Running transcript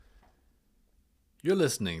You're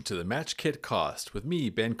listening to the Match Kit Cast with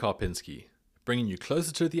me, Ben Karpinski, bringing you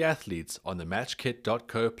closer to the athletes on the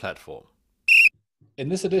MatchKit.co platform. In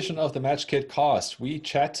this edition of the Match Kit Cast, we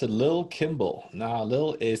chat to Lil Kimble. Now,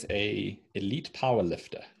 Lil is a elite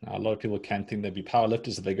powerlifter. Now, a lot of people can think they'd be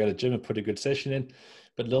powerlifters if they go to the gym and put a good session in.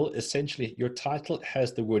 But Lil, essentially, your title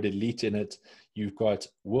has the word elite in it. You've got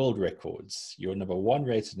world records. You're number one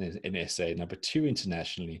rated in SA, number two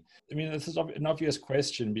internationally. I mean, this is an obvious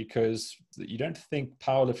question because you don't think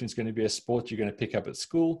powerlifting is going to be a sport you're going to pick up at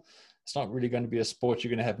school. It's not really going to be a sport you're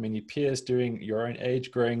going to have many peers doing your own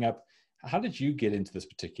age growing up. How did you get into this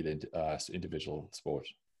particular individual sport?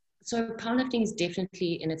 So powerlifting is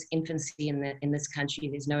definitely in its infancy in this country.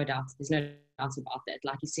 There's no doubt. There's no doubt about that.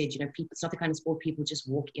 Like you said, people, it's not the kind of sport people just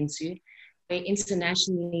walk into.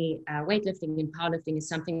 Internationally, weightlifting and powerlifting is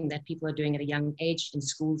something that people are doing at a young age in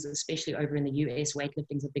schools, especially over in the US.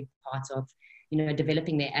 Weightlifting is a big part of,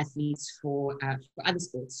 developing their athletes for other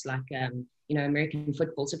sports like, American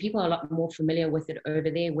football. So people are a lot more familiar with it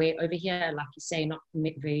over there, where over here, like you say, not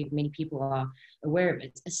very many people are aware of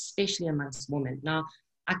it, especially amongst women. Now,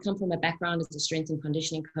 I come from a background as a strength and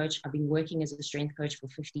conditioning coach. I've been working as a strength coach for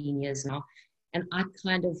 15 years now. And I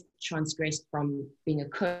kind of transgressed from being a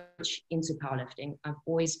coach into powerlifting. I've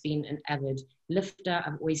always been an avid lifter.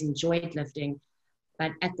 I've always enjoyed lifting.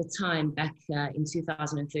 But at the time, back in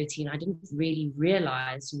 2013, I didn't really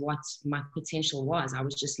realize what my potential was. I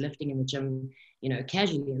was just lifting in the gym,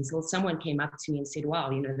 casually, until someone came up to me and said, wow,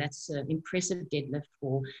 that's an impressive deadlift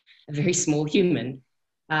for a very small human.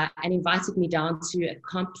 And invited me down to a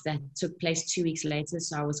comp that took place 2 weeks later.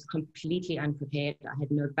 So I was completely unprepared. I had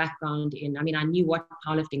no background I knew what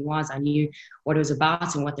powerlifting was. I knew what it was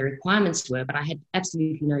about and what the requirements were, but I had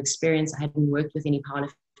absolutely no experience. I hadn't worked with any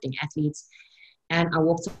powerlifting athletes. And I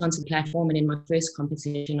walked onto the platform, and in my first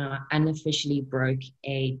competition, I unofficially broke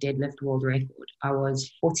a deadlift world record. I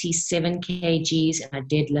was 47 kgs and I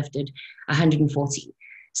deadlifted 140.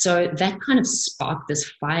 So that kind of sparked this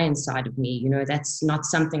fire inside of me. That's not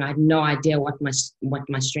something, I had no idea what my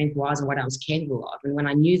strength was and what I was capable of. And when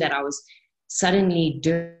I knew that I was suddenly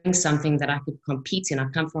doing something that I could compete in, I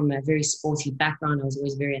come from a very sporty background. I was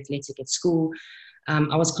always very athletic at school.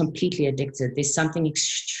 I was completely addicted. There's something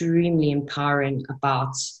extremely empowering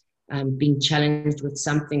about being challenged with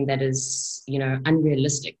something that is,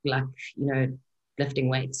 unrealistic, like, lifting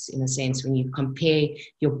weights, in a sense. When you compare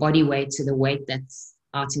your body weight to the weight that's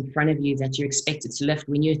out in front of you that you're expected to lift,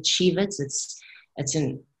 when you achieve it, it's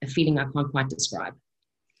a feeling I can't quite describe.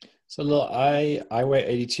 So look, I weigh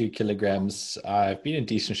 82 kilograms. I've been in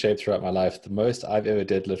decent shape throughout my life. The most I've ever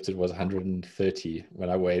deadlifted was 130 when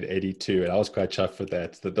I weighed 82, and I was quite chuffed with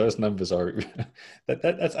that. Those numbers are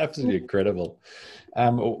that's absolutely incredible.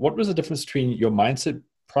 What was the difference between your mindset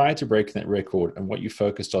prior to breaking that record and what you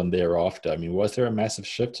focused on thereafter? I mean, was there a massive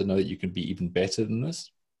shift to know that you can be even better than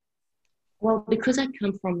this? Well, because I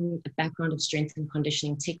come from a background of strength and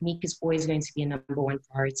conditioning, technique is always going to be a number one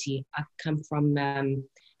priority. I've come from a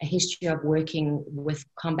history of working with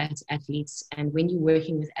combat athletes. And when you're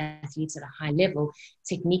working with athletes at a high level,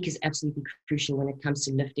 technique is absolutely crucial when it comes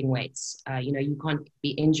to lifting weights. You can't be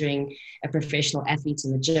injuring a professional athlete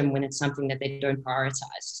in the gym when it's something that they don't prioritize.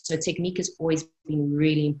 So technique has always been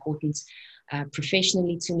really important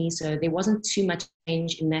professionally to me. So there wasn't too much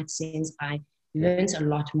change in that sense. I learned a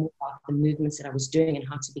lot more about the movements that I was doing and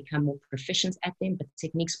how to become more proficient at them, but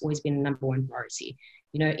technique's always been the number one priority.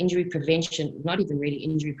 Injury prevention, not even really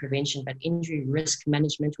injury prevention, but injury risk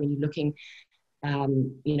management when you're looking,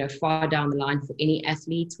 far down the line for any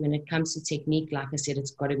athlete. When it comes to technique, like I said,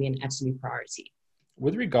 it's got to be an absolute priority.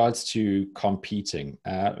 With regards to competing,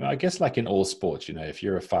 I guess like in all sports, if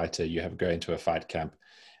you're a fighter, you have to go into a fight camp.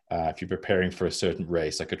 If you're preparing for a certain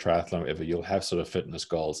race, like a triathlon or whatever, you'll have sort of fitness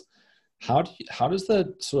goals. How does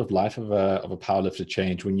the sort of life of a powerlifter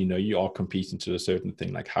change when you are competing to a certain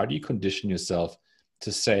thing? Like, how do you condition yourself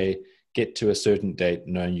to say, get to a certain date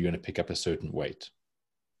knowing you're going to pick up a certain weight?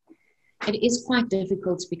 It is quite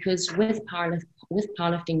difficult because with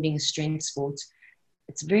powerlifting being a strength sport,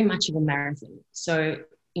 it's very much of a marathon. So,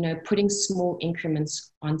 putting small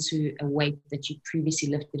increments onto a weight that you previously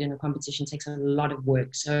lifted in a competition takes a lot of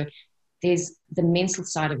work. So there's the mental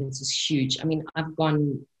side of it is huge. I mean, I've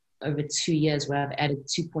gone over 2 years where I've added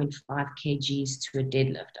 2.5 kgs to a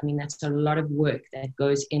deadlift. I mean, that's a lot of work that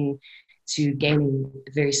goes into gaining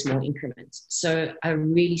very small increments. So I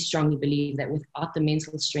really strongly believe that without the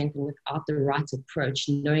mental strength and without the right approach,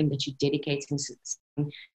 knowing that you're dedicating to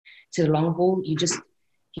the long haul,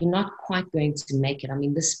 you're not quite going to make it. I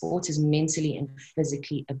mean, this sport is mentally and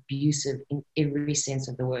physically abusive in every sense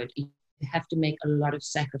of the word. You have to make a lot of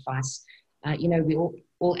sacrifice We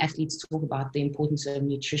all athletes talk about the importance of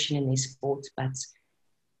nutrition in their sport, but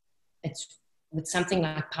it's with something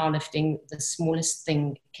like powerlifting, the smallest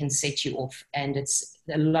thing can set you off, and it's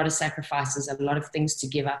a lot of sacrifices, a lot of things to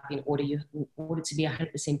give up in order to be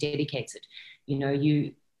 100% dedicated.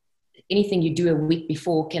 Anything you do a week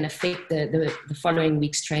before can affect the following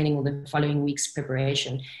week's training or the following week's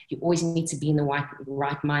preparation. You always need to be in the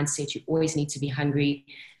right mindset. You always need to be hungry.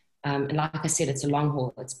 And like I said, it's a long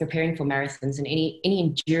haul. It's preparing for marathons, and any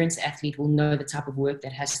endurance athlete will know the type of work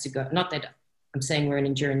that has to go. Not that I'm saying we're an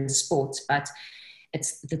endurance sport, but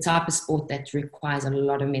it's the type of sport that requires a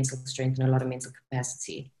lot of mental strength and a lot of mental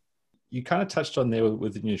capacity. You kind of touched on there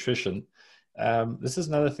with the nutrition. This is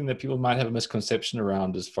another thing that people might have a misconception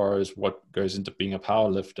around as far as what goes into being a power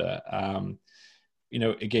lifter.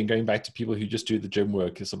 Again, going back to people who just do the gym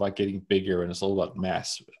work, it's about getting bigger and it's all about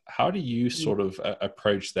mass. How do you sort of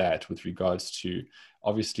approach that with regards to,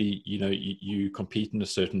 obviously, you compete in a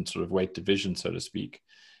certain sort of weight division, so to speak.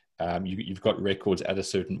 You've got records at a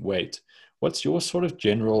certain weight. What's your sort of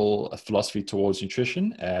general philosophy towards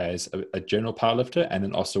nutrition as a general powerlifter, and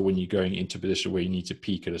then also when you're going into a position where you need to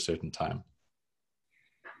peak at a certain time?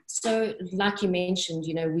 So like you mentioned,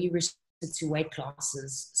 we restrict to weight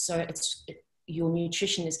classes. So your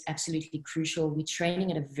nutrition is absolutely crucial. We're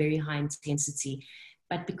training at a very high intensity,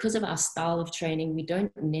 but because of our style of training, we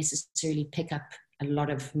don't necessarily pick up a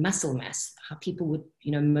lot of muscle mass. How people would,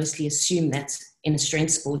 mostly assume that in a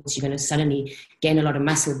strength sport, you're going to suddenly gain a lot of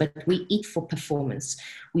muscle, but we eat for performance.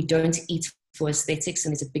 We don't eat for aesthetics,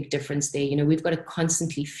 and there's a big difference there. We've got to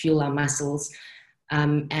constantly fuel our muscles.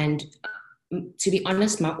 And to be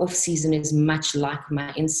honest, my off season is much like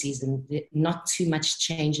my in season. Not too much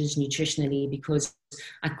changes nutritionally, because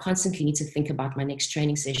I constantly need to think about my next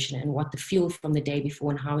training session and what the fuel from the day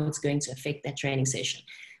before and how it's going to affect that training session.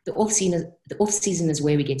 The off season is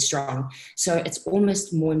where we get strong. So it's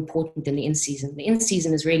almost more important than the in season. The in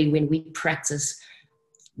season is really when we practice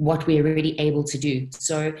what we're already able to do.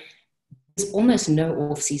 So there's almost no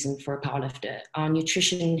off season for a powerlifter. Our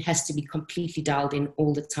nutrition has to be completely dialed in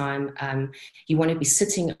all the time. You want to be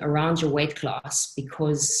sitting around your weight class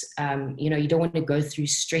because, you don't want to go through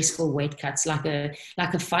stressful weight cuts like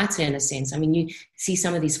a fighter in a sense. I mean, you see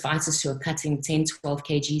some of these fighters who are cutting 10, 12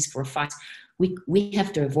 kgs for a fight. We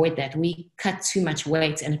have to avoid that. We cut too much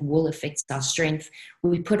weight and it will affect our strength.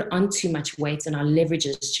 We put on too much weight and our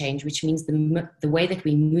leverages change, which means the way that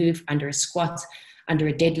we move under a squat, under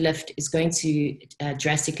a deadlift is going to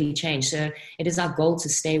drastically change. So it is our goal to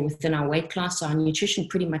stay within our weight class. So our nutrition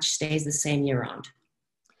pretty much stays the same year round.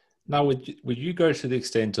 Now, would you go to the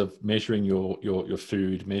extent of measuring your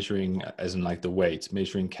food, measuring as in like the weight,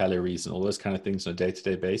 measuring calories and all those kind of things on a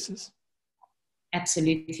day-to-day basis?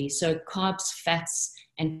 Absolutely. So carbs, fats,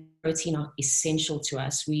 and protein are essential to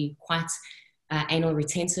us. We quite anal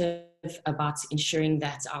retentive about ensuring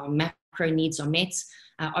that our macro needs are met.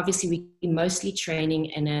 Obviously, we're mostly training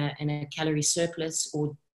in a calorie surplus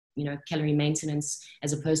or calorie maintenance,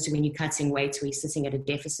 as opposed to when you're cutting weight where you're sitting at a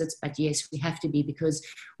deficit. But yes, we have to be, because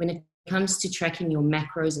when it comes to tracking your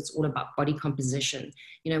macros, it's all about body composition.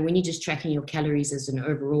 When you're just tracking your calories as an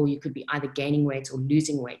overall, you could be either gaining weight or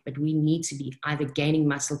losing weight, but we need to be either gaining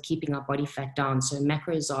muscle, keeping our body fat down. So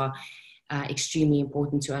macros are extremely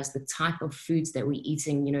important to us. The type of foods that we're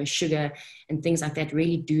eating, sugar and things like that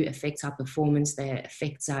really do affect our performance. They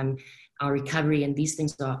affect our recovery, and these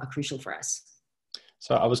things are crucial for us.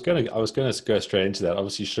 So I was gonna go straight into that.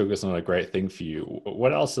 Obviously, sugar's not a great thing for you.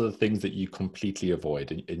 What else are the things that you completely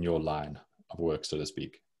avoid in your line of work, so to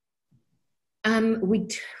speak? I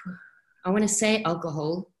want to say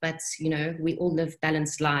alcohol, but we all live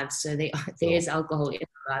balanced lives, so there is alcohol in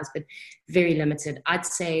our lives, but very limited. I'd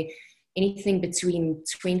say anything between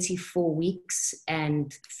 24 weeks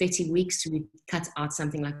and 30 weeks, we cut out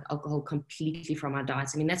something like alcohol completely from our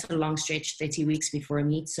diets. I mean, that's a long stretch, 30 weeks before a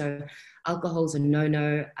meet. So alcohol's a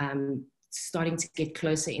no-no. Starting to get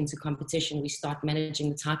closer into competition, we start managing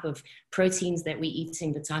the type of proteins that we're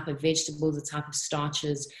eating, the type of vegetables, the type of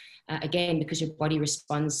starches, again, because your body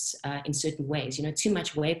responds in certain ways. Too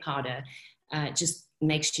much whey powder just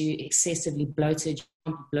makes you excessively bloated. You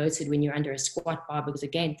can't be bloated when you're under a squat bar, because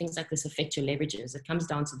again, things like this affect your leverages. It comes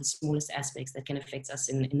down to the smallest aspects that can affect us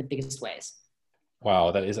in the biggest ways.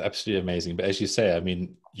 Wow, that is absolutely amazing. But as you say, I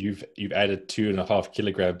mean, you've added 2.5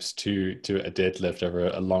 kilograms to a deadlift over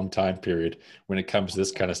a long time period. When it comes to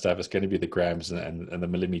this kind of stuff, it's going to be the grams and the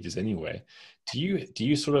millimeters anyway. Do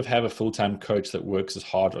you sort of have a full-time coach that works as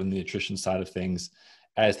hard on the nutrition side of things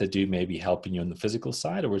as they do maybe helping you on the physical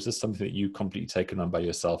side, or is this something that you completely taken on by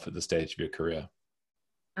yourself at this stage of your career?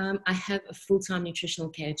 I have a full-time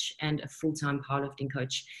nutritional coach and a full-time powerlifting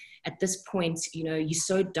coach. At this point, you're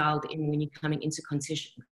so dialed in when you're coming into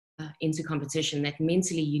competition that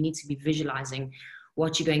mentally you need to be visualizing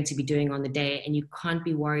what you're going to be doing on the day, and you can't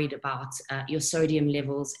be worried about your sodium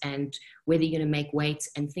levels and whether you're going to make weight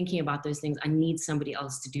and thinking about those things. I need somebody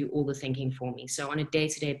else to do all the thinking for me. So on a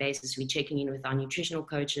day-to-day basis, we're checking in with our nutritional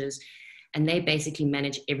coaches, and they basically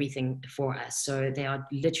manage everything for us. So they are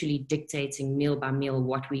literally dictating meal by meal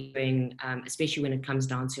what we're doing, especially when it comes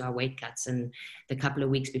down to our weight cuts, and the couple of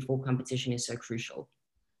weeks before competition is so crucial.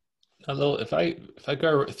 Now, Lil, if I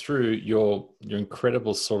go through your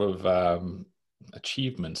incredible sort of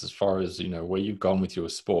achievements as far as where you've gone with your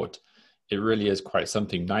sport, it really is quite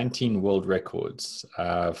something. 19 world records,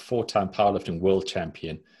 4-time powerlifting world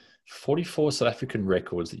champion, 44 South African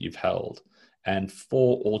records that you've held, and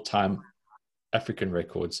 4 all-time African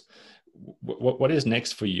records. What is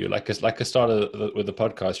next for you? Like I started with the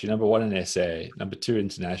podcast, you're number 1 in SA, number 2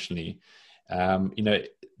 internationally.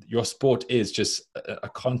 Your sport is just a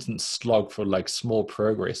constant slog for like small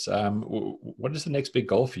progress. What is the next big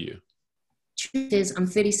goal for you? Truth is, I'm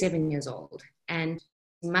 37 years old, and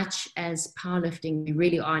much as powerlifting, we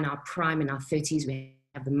really are in our prime in our 30s. We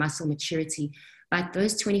have the muscle maturity, but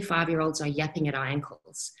those 25-year-olds are yapping at our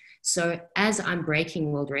ankles. So as I'm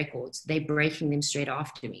breaking world records, they're breaking them straight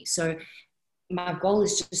after me. So my goal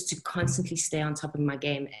is just to constantly stay on top of my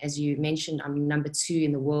game. As you mentioned, I'm number 2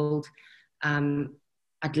 in the world.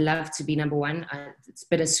 I'd love to be number 1. It's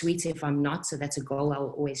bittersweet if I'm not, so that's a goal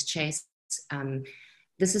I'll always chase.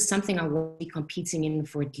 This is something I will be competing in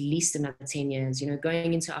for at least another 10 years.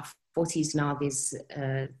 Going into our 40s now,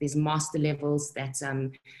 there's master levels that,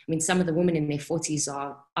 some of the women in their 40s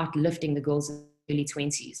are outlifting the girls in the early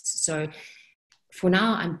 20s. So for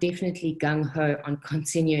now, I'm definitely gung-ho on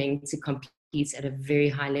continuing to compete at a very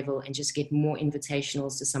high level and just get more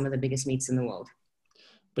invitationals to some of the biggest meets in the world.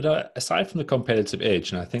 But aside from the competitive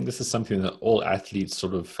edge, and I think this is something that all athletes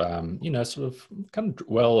sort of kind of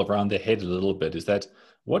dwell around their head a little bit, is that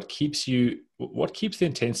what keeps the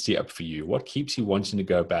intensity up for you? What keeps you wanting to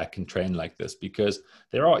go back and train like this? Because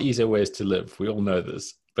there are easier ways to live. We all know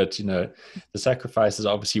this, but the sacrifice is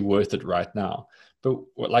obviously worth it right now. But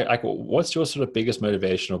what's your sort of biggest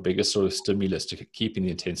motivation or biggest sort of stimulus to keeping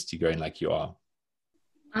the intensity going like you are?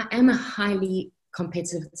 I am a highly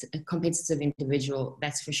competitive individual,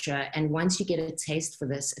 that's for sure. And once you get a taste for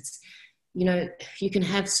this, it's, you can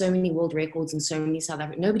have so many world records and so many South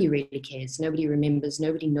African, nobody really cares. Nobody remembers.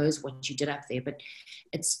 Nobody knows what you did up there, but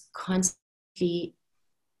it's constantly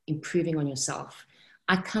improving on yourself.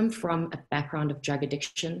 I come from a background of drug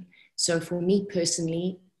addiction. So for me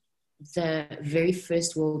personally, the very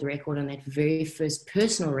first world record and that very first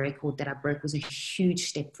personal record that I broke was a huge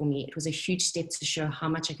step for me. It was a huge step to show how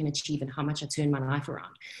much I can achieve and how much I turn my life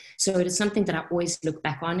around. So it is something that I always look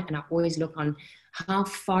back on, and I always look on how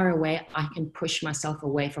far away I can push myself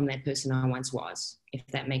away from that person I once was, if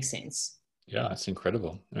that makes sense. Yeah, it's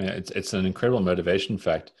incredible. I mean, it's an incredible motivation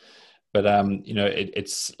fact. But,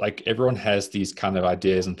 it's like everyone has these kind of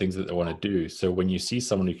ideas and things that they want to do. So when you see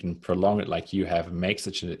someone who can prolong it like you have and make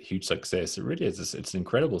such a huge success, it really is. It's an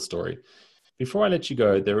incredible story. Before I let you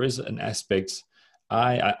go, there is an aspect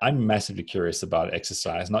I'm massively curious about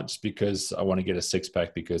exercise, not just because I want to get a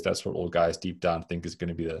 6-pack, because that's what all guys deep down think is going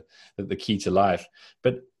to be the key to life.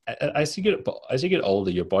 But as you get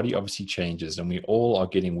older, your body obviously changes, and we all are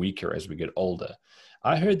getting weaker as we get older.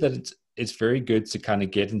 I heard that it's very good to kind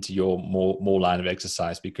of get into your more line of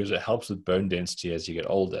exercise because it helps with bone density as you get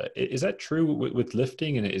older. Is that true with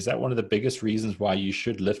lifting? And is that one of the biggest reasons why you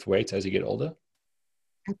should lift weights as you get older?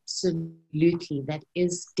 Absolutely. That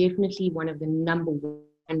is definitely one of the number 1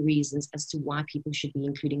 reasons as to why people should be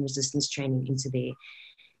including resistance training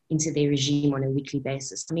into their regime on a weekly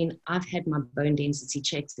basis. I mean, I've had my bone density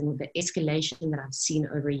checked, and the escalation that I've seen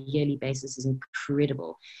over a yearly basis is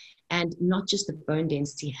incredible. And not just the bone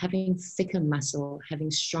density, having thicker muscle, having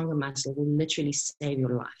stronger muscle will literally save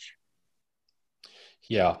your life.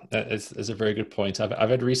 Yeah, that's a very good point. I've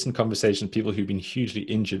had recent conversations with people who've been hugely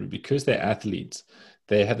injured, but because they're athletes,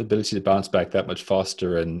 they have the ability to bounce back that much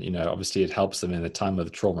faster. And, obviously it helps them in the time of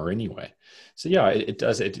the trauma anyway. So yeah, it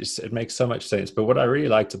does. It makes so much sense. But what I really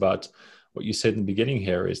liked about what you said in the beginning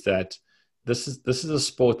here is that this is a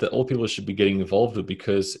sport that all people should be getting involved with,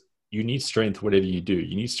 because you need strength, whatever you do.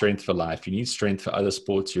 You need strength for life. You need strength for other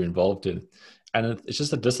sports you're involved in. And it's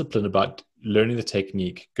just a discipline about learning the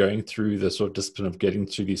technique, going through the sort of discipline of getting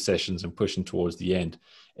through these sessions and pushing towards the end.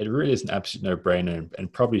 It really is an absolute no-brainer,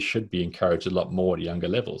 and probably should be encouraged a lot more at younger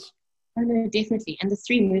levels. Oh, no, definitely. And the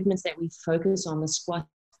 3 movements that we focus on, the squat,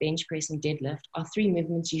 bench press, and deadlift are three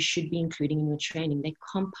movements you should be including in your training. They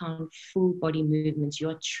compound full body movements.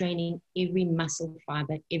 You're training every muscle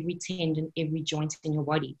fiber, every tendon, every joint in your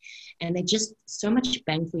body. And they're just so much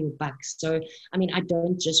bang for your buck. So, I mean, I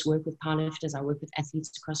don't just work with powerlifters, I work with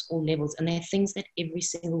athletes across all levels. And they're things that every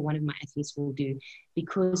single one of my athletes will do,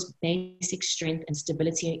 because basic strength and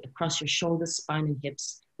stability across your shoulders, spine, and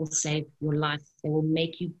hips will save your life. They will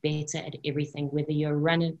make you better at everything, whether you're a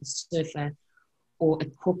runner, a surfer, or a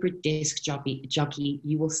corporate desk jockey.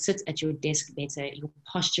 You will sit at your desk better. Your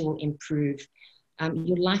posture will improve.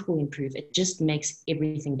 Your life will improve. It just makes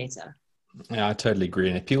everything better. Yeah, I totally agree.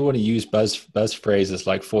 And if people want to use buzz phrases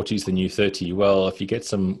like 40 is the new 30, well, if you get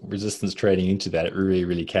some resistance training into that, it really,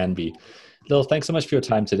 really can be. Lil, thanks so much for your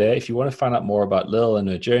time today. If you want to find out more about Lil and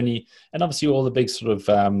her journey, and obviously all the big sort of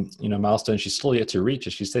milestones she's still yet to reach,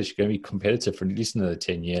 as she said, she's going to be competitive for at least another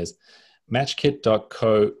 10 years.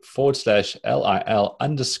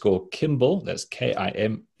 matchkit.co/LIL_Kimble. That's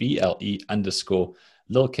KIMBLE_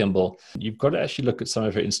 Lil Kimble. You've got to actually look at some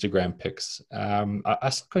of her Instagram pics. I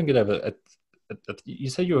still couldn't get over. You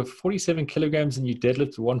said you were 47 kilograms and you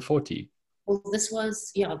deadlifted 140. Well, this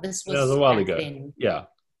was a while ago. Then.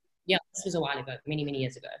 Yeah, this was a while ago, many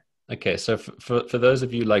years ago. Okay, so for those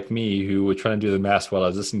of you like me who were trying to do the math while I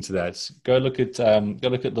was listening to that, go look at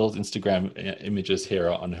Lil's Instagram images here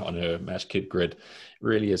on her Match Kit grid. It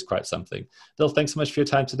really is quite something. Lil, thanks so much for your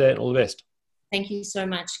time today, and all the best. Thank you so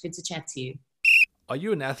much. Good to chat to you. Are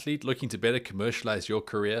you an athlete looking to better commercialize your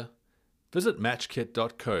career? Visit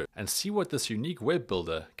matchkit.co and see what this unique web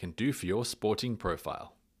builder can do for your sporting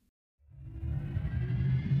profile.